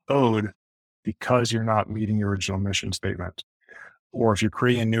payment owed because you're not meeting your original mission statement? Or if you're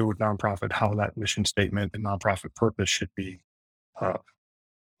creating a new nonprofit, how that mission statement and nonprofit purpose should be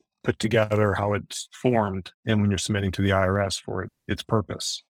put together, how it's formed, and when you're submitting to the IRS for its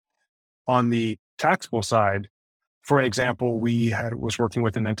purpose. On the taxable side, for an example, was working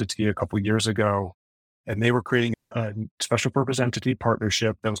with an entity a couple of years ago, and they were creating a special purpose entity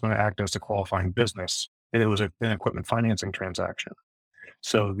partnership that was going to act as a qualifying business. And it was an equipment financing transaction.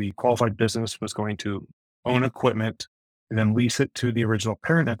 So the qualified business was going to own equipment and then lease it to the original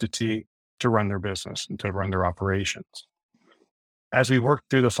parent entity to run their business and to run their operations. As we worked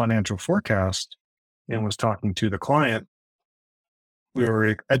through the financial forecast and was talking to the client, we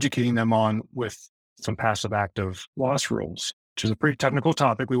were educating them on with some passive active loss rules, which is a pretty technical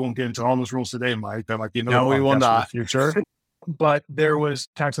topic. We won't get into all those rules today, Mike. That might be another No, we will podcast not. in the future. But there was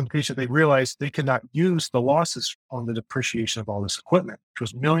tax implication. They realized they could not use the losses on the depreciation of all this equipment, which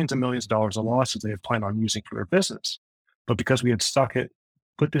was millions and millions of dollars of losses they had planned on using for their business. But because we had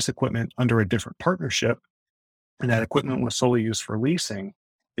put this equipment under a different partnership, and that equipment was solely used for leasing,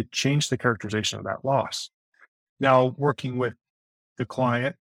 it changed the characterization of that loss. Now, working with the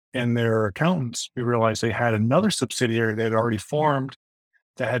client and their accountants, we realized they had another subsidiary they had already formed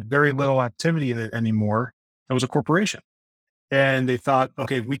that had very little activity in it anymore. It was a corporation. And they thought,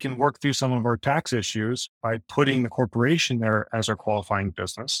 okay, we can work through some of our tax issues by putting the corporation there as our qualifying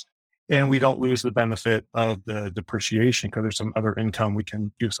business. And we don't lose the benefit of the depreciation because there's some other income we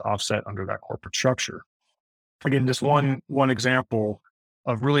can use to offset under that corporate structure. Again, just one example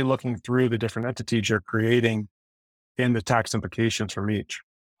of really looking through the different entities you're creating and the tax implications from each.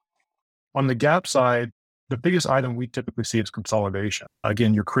 On the GAAP side, the biggest item we typically see is consolidation.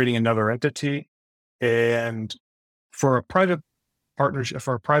 Again, you're creating another entity, and for a private partnership,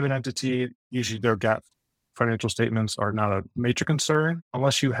 for a private entity, usually their GAAP financial statements are not a major concern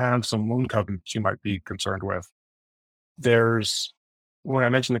unless you have some loan covenants you might be concerned with. When I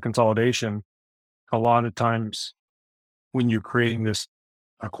mentioned the consolidation, a lot of times when you're creating this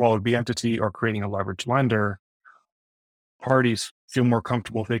a quality B entity or creating a leveraged lender, parties feel more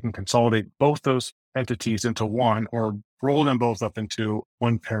comfortable if they can consolidate both those entities into one or roll them both up into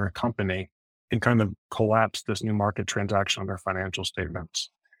one parent company and kind of collapse this new market transaction on their financial statements.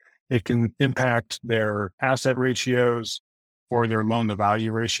 It can impact their asset ratios or their loan to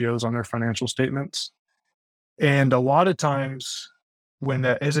value ratios on their financial statements. And a lot of times when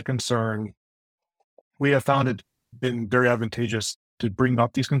that is a concern, we have found it been very advantageous to bring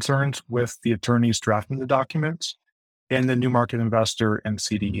up these concerns with the attorneys drafting the documents and the new market investor and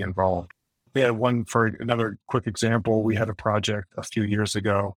CDE involved. We had one, for another quick example, we had a project a few years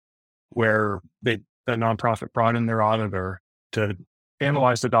ago where the nonprofit brought in their auditor to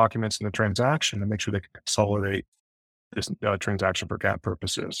analyze the documents in the transaction and make sure they could consolidate this transaction for GAAP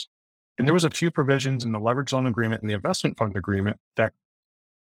purposes. And there was a few provisions in the leverage loan agreement and the investment fund agreement that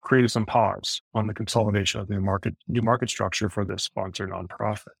created some pause on the consolidation of the new market structure for this sponsored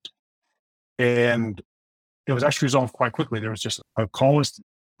nonprofit. And it was actually resolved quite quickly. There was just a call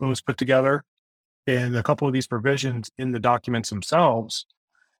was put together, and a couple of these provisions in the documents themselves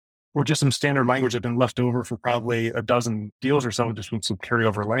were just some standard language that had been left over for probably a dozen deals or so, just with some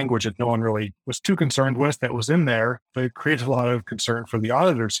carryover language that no one really was too concerned with that was in there, but it created a lot of concern for the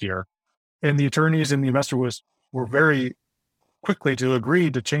auditors here. And the attorneys and the investor were very quickly to agree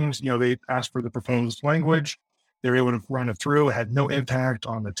to change. They asked for the proposed language. They were able to run it through. It had no impact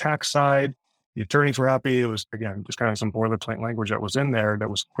on the tax side. The attorneys were happy. It was, again, just kind of some boilerplate language that was in there that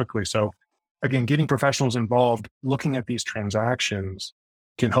was quickly. So again, getting professionals involved, looking at these transactions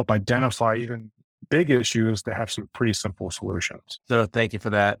can help identify even big issues that have some pretty simple solutions. So thank you for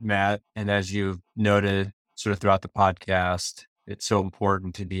that, Matt. And as you've noted sort of throughout the podcast, it's so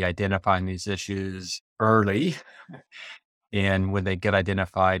important to be identifying these issues early. And when they get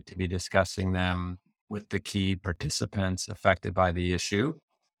identified, to be discussing them with the key participants affected by the issue.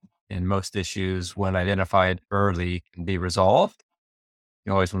 And most issues, when identified early, can be resolved.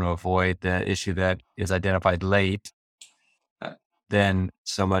 You always want to avoid the issue that is identified late. Then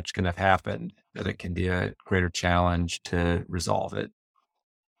so much can have happened that it can be a greater challenge to resolve it.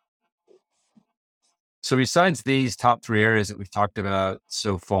 So besides these top three areas that we've talked about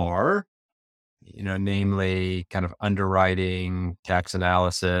so far, namely kind of underwriting, tax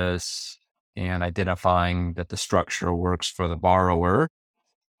analysis, and identifying that the structure works for the borrower,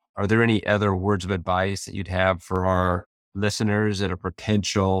 are there any other words of advice that you'd have for our listeners that are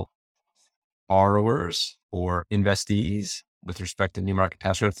potential borrowers or investees with respect to new market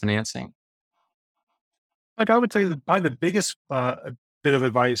tax credit financing? Like I would say that probably the biggest bit of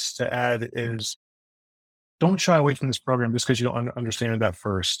advice to add is don't shy away from this program just because you don't understand it at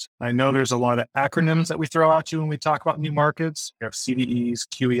first. I know there's a lot of acronyms that we throw at you when we talk about new markets. We have CDEs,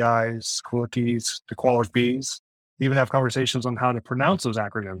 QEIs, QICs, the qualified Bs. We even have conversations on how to pronounce those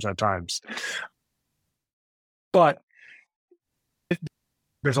acronyms at times. But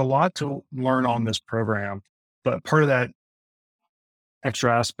there's a lot to learn on this program. But part of that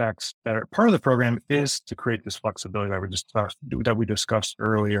extra aspects that are part of the program is to create this flexibility that we discussed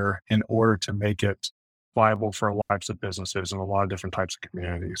earlier in order to make it viable for lots of businesses and a lot of different types of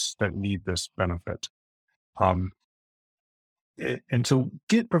communities that need this benefit. And so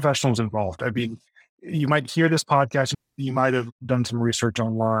get professionals involved. I mean, you might hear this podcast, you might have done some research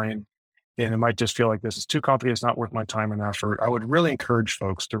online, and it might just feel like this is too complicated. It's not worth my time and effort. I would really encourage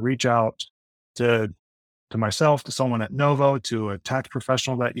folks to reach out to myself, to someone at Novo, to a tax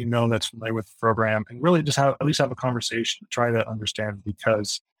professional that you know that's familiar with the program, and really just at least have a conversation, try to understand,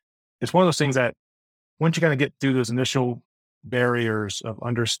 because it's one of those things that once you kind of get through those initial barriers of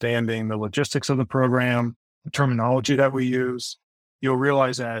understanding the logistics of the program, the terminology that we use, you'll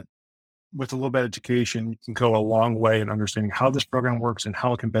realize that with a little bit of education, you can go a long way in understanding how this program works and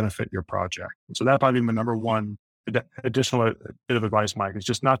how it can benefit your project. And so that probably be my number one additional bit of advice, Mike, is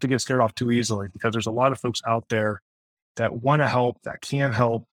just not to get scared off too easily, because there's a lot of folks out there that want to help, that can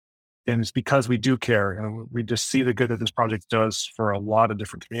help. And it's because we do care, and we just see the good that this project does for a lot of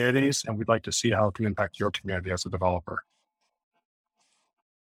different communities. And we'd like to see how it can impact your community as a developer.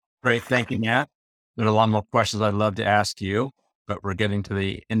 Great. Thank you, Matt. There's a lot more questions I'd love to ask you, but we're getting to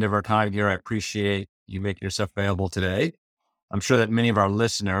the end of our time here. I appreciate you making yourself available today. I'm sure that many of our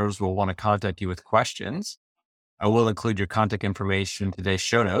listeners will want to contact you with questions. I will include your contact information in today's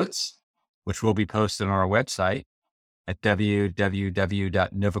show notes, which will be posted on our website at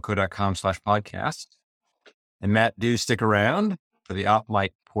www.novoco.com/podcast. And Matt, do stick around for the off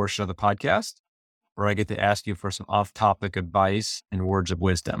mic portion of the podcast, where I get to ask you for some off-topic advice and words of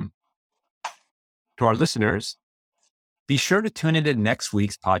wisdom. To our listeners, be sure to tune into next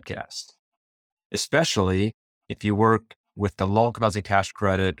week's podcast, especially if you work with the low-income housing tax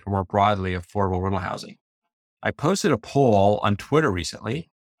credit or more broadly affordable rental housing. I posted a poll on Twitter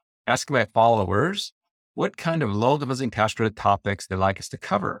recently asking my followers what kind of low-income housing tax credit topics they'd like us to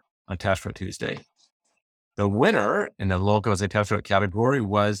cover on Tax Credit Tuesday. The winner in the low-income housing tax credit category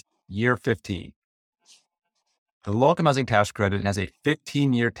was year 15. The low-income housing tax credit has a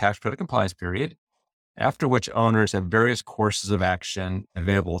 15-year tax credit compliance period, after which owners have various courses of action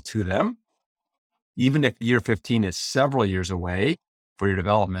available to them. Even if year 15 is several years away for your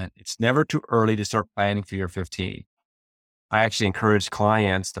development, it's never too early to start planning for year 15. I actually encourage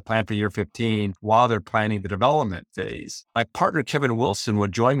clients to plan for year 15 while they're planning the development phase. My partner, Kevin Wilson, will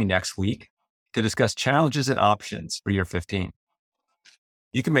join me next week to discuss challenges and options for year 15.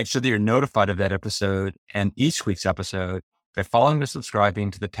 You can make sure that you're notified of that episode and each week's episode by following and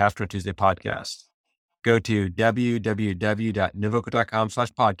subscribing to the Tax Credit Tuesday podcast. Go to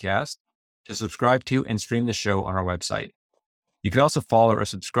www.novoco.com/podcast to subscribe to and stream the show on our website. You can also follow or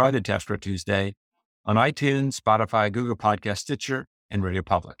subscribe to Tax Credit Tuesday on iTunes, Spotify, Google Podcasts, Stitcher, and Radio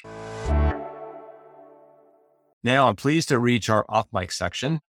Public. Now I'm pleased to reach our off-mic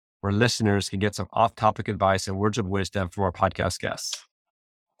section, where listeners can get some off-topic advice and words of wisdom from our podcast guests.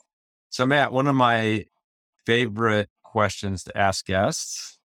 So Matt, one of my favorite questions to ask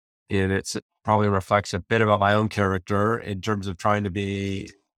guests, and it probably reflects a bit about my own character in terms of trying to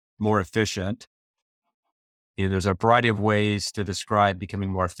be more efficient. There's a variety of ways to describe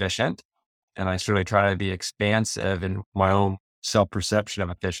becoming more efficient, and I certainly try to be expansive in my own self-perception of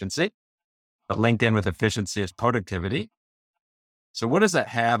efficiency. But linked in with efficiency is productivity. So what is that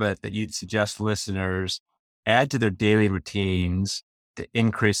habit that you'd suggest listeners add to their daily routines to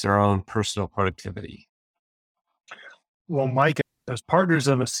increase their own personal productivity? Well, Mike, as partners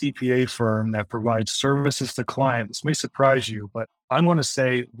of a CPA firm that provides services to clients, this may surprise you, but I'm going to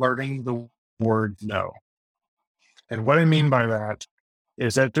say learning the word no. And what I mean by that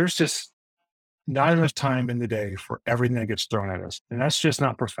is that there's just not enough time in the day for everything that gets thrown at us. And that's just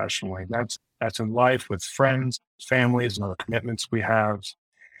not professionally. That's in life with friends, families, and other commitments we have.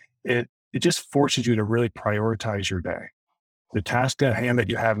 It just forces you to really prioritize your day, the task at hand that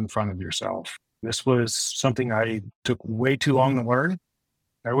you have in front of yourself. This was something I took way too long to learn.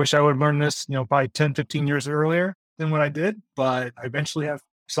 I wish I would have learned this, probably 10, 15 years earlier than what I did, but I eventually have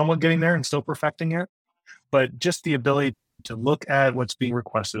somewhat getting there and still perfecting it. But just the ability to look at what's being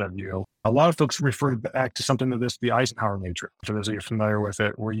requested of you. A lot of folks refer back to something like this, the Eisenhower matrix, for those of you familiar with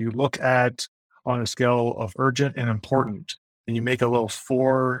it, where you look at on a scale of urgent and important, and you make a little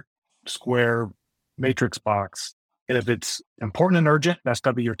 4 square matrix box. And if it's important and urgent, that's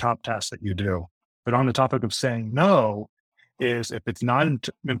got to be your top task that you do. But on the topic of saying no, is if it's not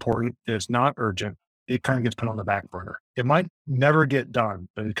important, it's not urgent, it kind of gets put on the back burner. It might never get done,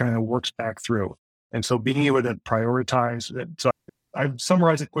 but it kind of works back through. And so being able to prioritize it. So I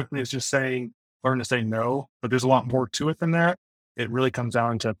summarize it quickly as just saying, learn to say no, but there's a lot more to it than that. It really comes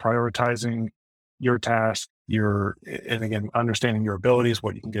down to prioritizing your task, and again, understanding your abilities,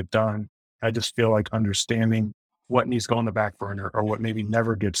 what you can get done. I just feel like understanding what needs to go on the back burner or what maybe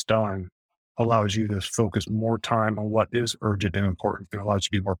never gets done allows you to focus more time on what is urgent and important and allows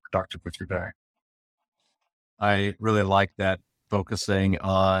you to be more productive with your day. I really like that, focusing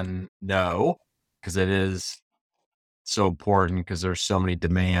on no, because it is so important, because there's so many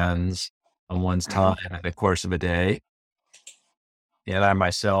demands on one's time in the course of a day. And I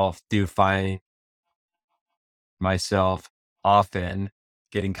myself do find myself often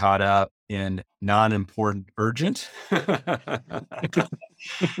getting caught up in non-important urgent. Trying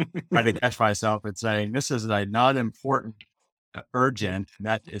to catch myself and saying, this is a non-important urgent, and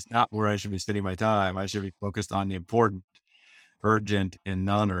that is not where I should be spending my time. I should be focused on the important, urgent, and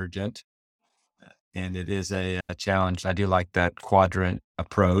non-urgent. And it is a challenge. I do like that quadrant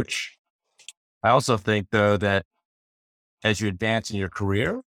approach. I also think, though, that as you advance in your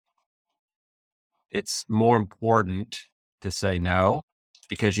career, it's more important to say no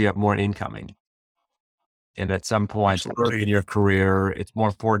because you have more incoming. And at some point early in your career, it's more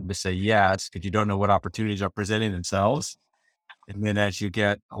important to say yes because you don't know what opportunities are presenting themselves. And then as you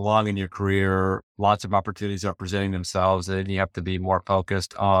get along in your career, lots of opportunities are presenting themselves, and you have to be more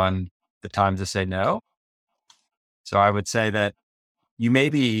focused on the time to say no. So I would say that you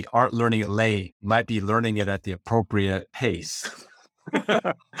maybe aren't learning it late, you might be learning it at the appropriate pace.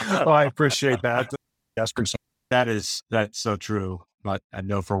 Well, I appreciate that. Yes, for some. That's so true. But I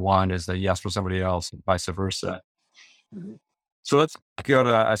know for one is a yes for somebody else and vice versa. So let's go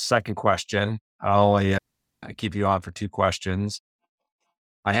to a second question. I'll only keep you on for 2 questions.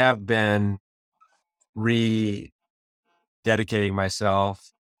 I have been rededicating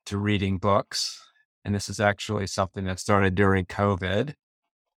myself to reading books. And this is actually something that started during COVID.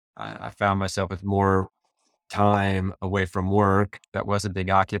 I found myself with more time away from work that wasn't being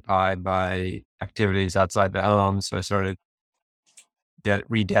occupied by activities outside the home. So I started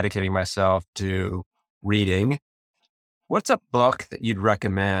rededicating myself to reading. What's a book that you'd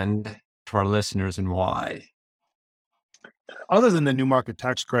recommend to our listeners and why? Other than the New Market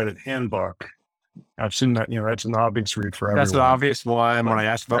Tax Credit Handbook, I've seen that, that's an obvious read for everyone. That's an obvious one. When I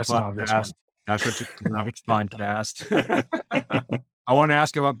asked about podcast, that's what an obvious podcast. I want to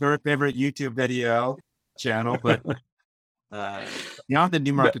ask about your favorite YouTube video channel, but beyond the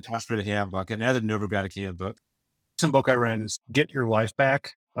New Market Tax Credit Handbook and other Novogradac handbook. Some book I read is Get Your Life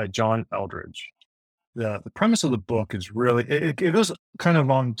Back by John Eldredge. The premise of the book is really, it goes kind of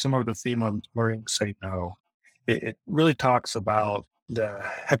on some of the theme of learning to say no. It really talks about the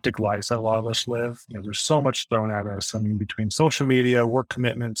hectic lives that a lot of us live. There's so much thrown at us. I mean, between social media, work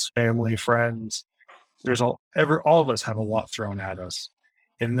commitments, family, friends, there's all of us have a lot thrown at us.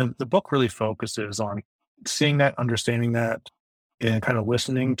 And the book really focuses on seeing that, understanding that, and kind of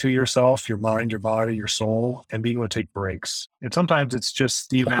listening to yourself, your mind, your body, your soul, and being able to take breaks. And sometimes it's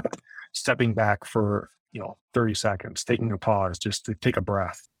just even stepping back for, 30 seconds, taking a pause, just to take a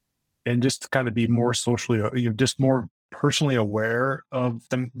breath and just to kind of be more socially, just more personally aware of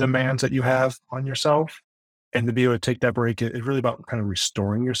the demands that you have on yourself, and to be able to take that break. It's really about kind of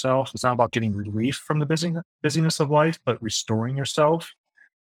restoring yourself. It's not about getting relief from the busyness of life, but restoring yourself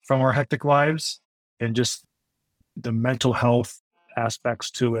from our hectic lives, and just the mental health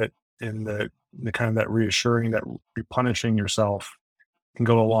aspects to it, and the kind of that reassuring, that replenishing yourself can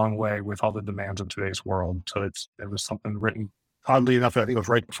go a long way with all the demands of today's world. So it was something written, oddly enough, I think it was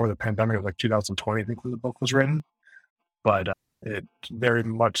right before the pandemic of 2020, I think, when the book was written. But it very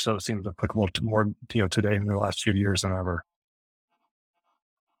much so seems applicable to more, today in the last few years than ever.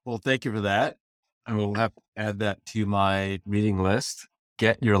 Well, thank you for that. I will have to add that to my reading list.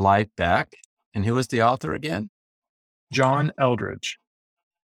 Get Your Life Back. And who was the author again? John Eldredge.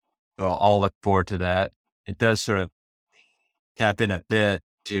 Well, I'll look forward to that. It does sort of tap in a bit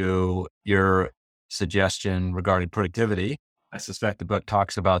to your suggestion regarding productivity. I suspect the book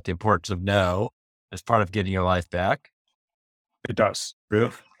talks about the importance of no as part of getting your life back. It does.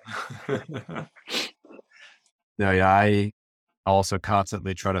 True. No, yeah, I also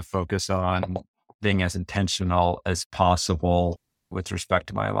constantly try to focus on being as intentional as possible with respect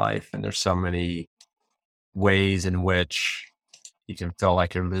to my life. And there's so many ways in which you can feel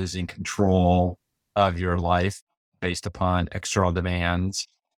like you're losing control of your life based upon external demands.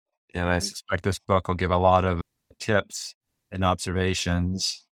 And I suspect this book will give a lot of tips and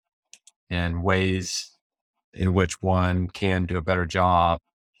observations and ways in which one can do a better job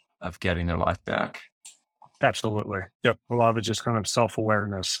of getting their life back. Absolutely. Yep. A lot of it's just kind of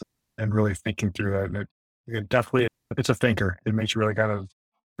self-awareness and really thinking through it. And it definitely, it's a thinker. It makes you really kind of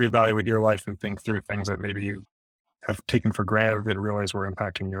reevaluate your life and think through things that maybe you have taken for granted or didn't realize were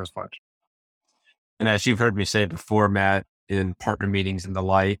impacting you as much. And as you've heard me say before, Matt, in partner meetings and the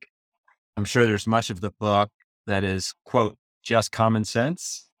like, I'm sure there's much of the book that is, quote, just common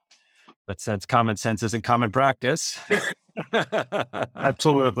sense. But since common sense isn't common practice,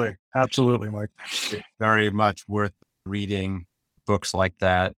 Absolutely, Mike. very much worth reading books like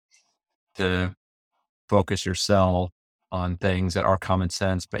that to focus yourself on things that are common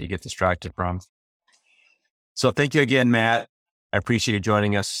sense, but you get distracted from. So thank you again, Matt. I appreciate you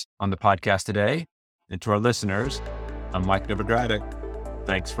joining us on the podcast today. And to our listeners, I'm Mike Novogradac.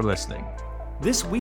 Thanks for listening. This week.